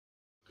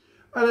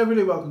Hello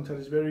everybody, welcome to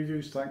Teddy's Beer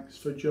Reviews. Thanks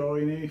for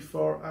joining me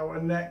for our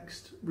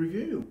next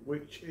review,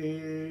 which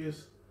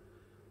is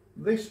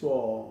this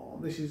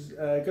one. This is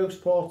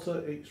Ghost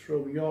Porter. It's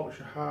from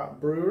Yorkshire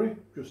Brewery,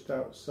 just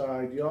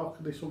outside York.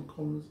 This one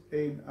comes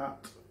in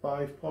at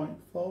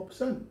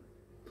 5.4%.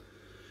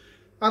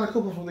 I had a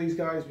couple from these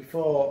guys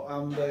before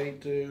and they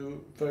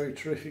do very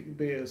terrific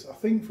beers. I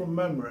think from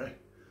memory,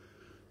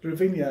 they're a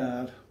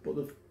vineyard, but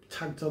they've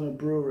tagged on a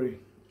brewery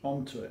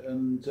onto it,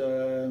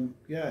 and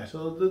yeah,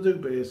 so they do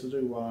beers, they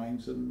do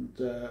wines, and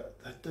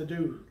they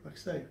do, like I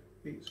say,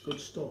 it's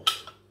good stuff.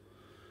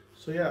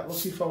 So yeah,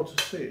 looking forward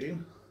to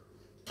seeing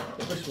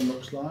what this one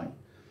looks like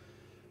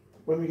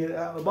when we get it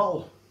out of the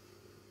bottle.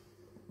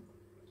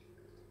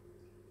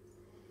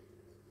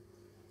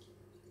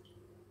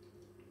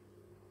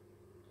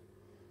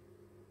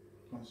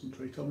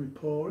 Concentrate on me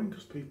pouring,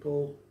 because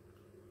people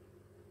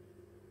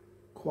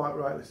quite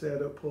rightly say I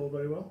don't pour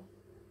very well.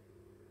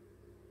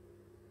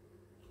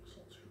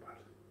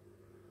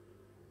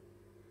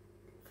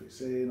 It's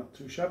not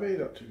too shabby,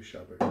 not too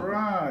shabby.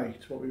 Right,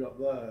 what we got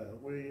there?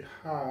 We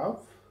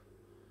have,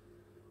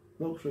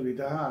 looks really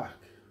dark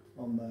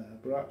on there,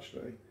 but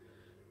actually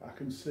I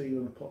can see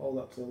when I put all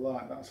that to the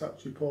light, that's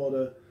actually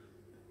poured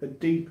a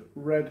deep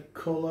red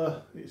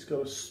colour. It's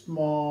got a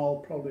small,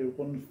 probably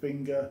one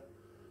finger,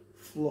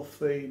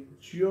 fluffy,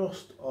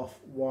 just off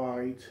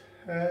white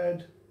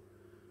head.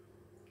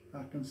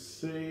 I can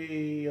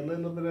see a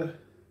little bit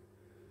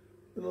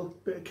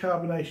of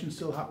carbonation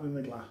still happening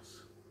in the glass.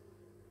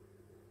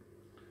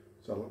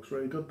 So that looks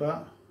really good,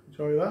 that.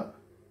 Enjoy that.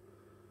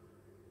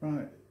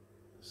 Right,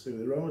 let's see what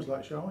the aroma's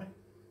like, shall we?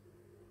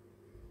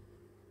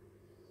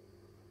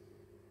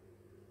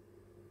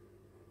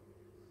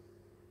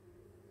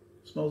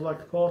 Smells like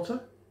a porter.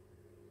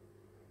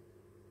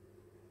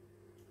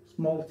 It's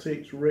malty,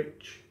 it's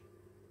rich.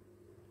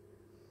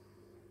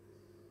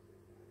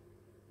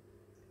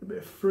 A bit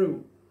of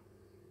fruit.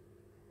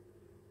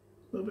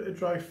 A little bit of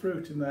dry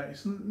fruit in there.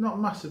 It's not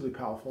massively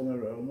powerful in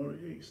aroma,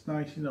 it's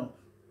nice enough.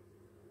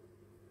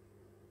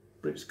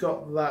 But it's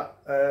got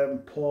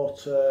that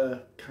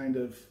porter kind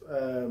of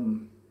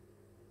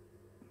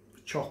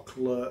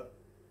chocolate,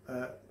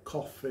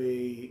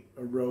 coffee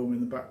aroma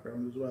in the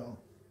background as well.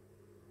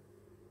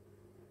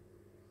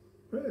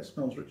 But it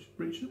smells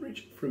rich and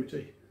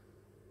fruity.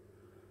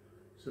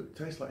 So it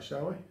tastes like,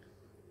 shall we?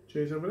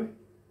 Cheers everybody.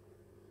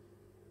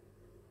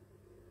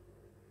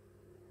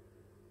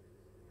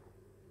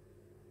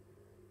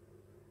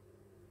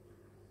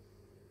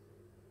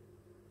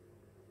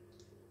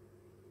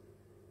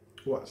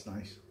 Oh, that's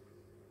nice.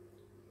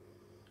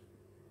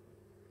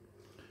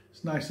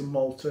 It's nice and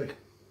malty.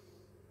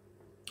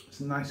 It's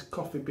a nice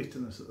coffee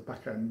bitterness at the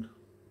back end.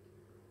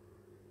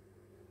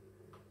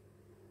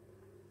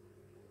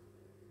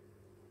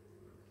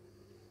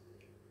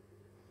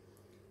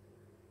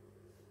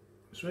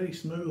 It's really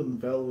smooth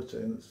and velvety,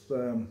 and it's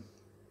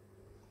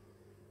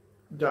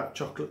dark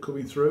chocolate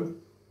coming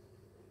through.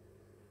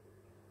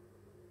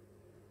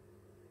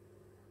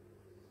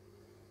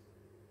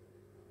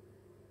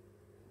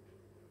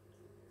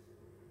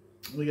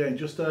 And again,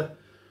 just a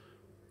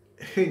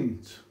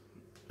hint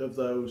of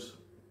those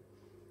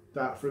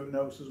dark fruit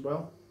notes as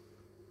well.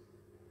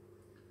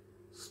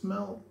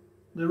 Smell,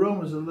 the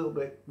aroma's a little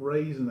bit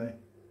raisiny.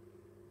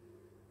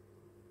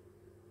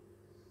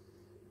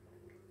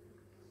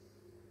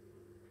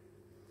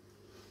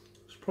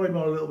 It's probably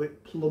more a little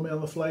bit plummy on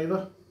the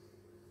flavour.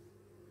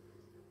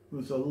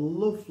 There's a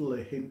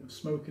lovely hint of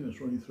smokiness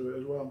running through it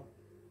as well.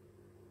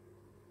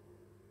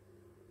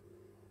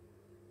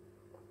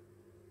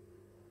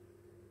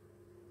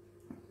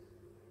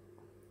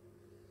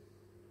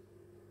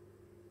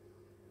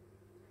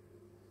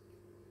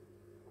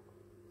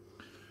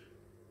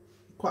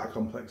 Quite a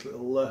complex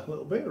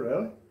little bit,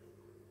 really.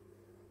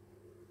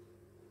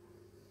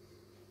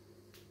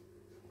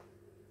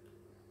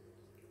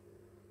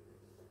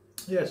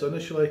 Yeah, so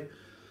initially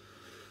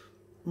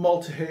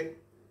malty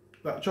hit,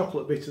 that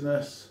chocolate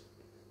bitterness,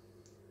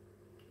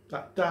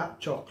 that dark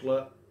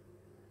chocolate,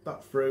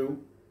 that fruit,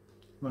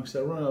 like I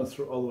said, running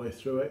all the way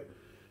through it,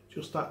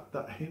 just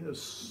that hint of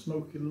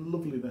smoky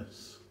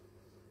loveliness.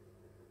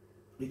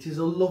 It is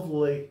a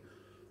lovely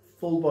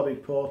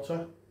full-bodied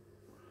porter.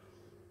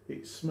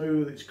 It's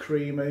smooth, it's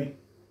creamy,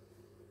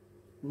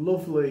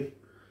 lovely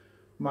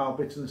mild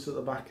bitterness at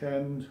the back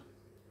end.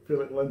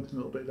 Feel it lengthen a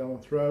little bit down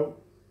the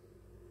throat.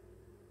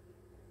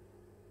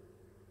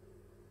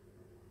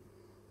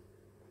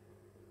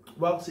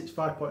 Whilst it's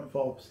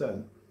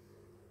 5.4%,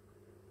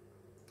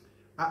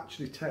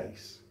 actually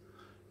tastes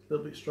a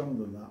little bit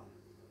stronger than that,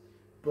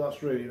 but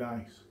that's really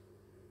nice.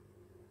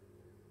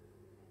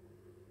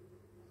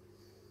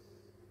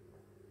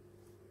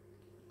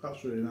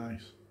 That's really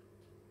nice.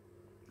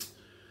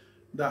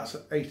 That's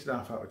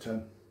 8.5 out of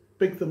 10.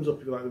 Big thumbs up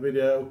if you like the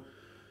video.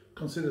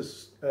 Consider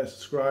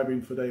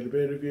subscribing for daily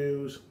beer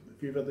reviews.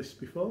 If you've had this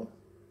before,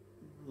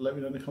 let me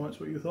know in the comments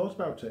what you thought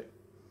about it.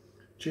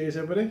 Cheers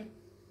everybody.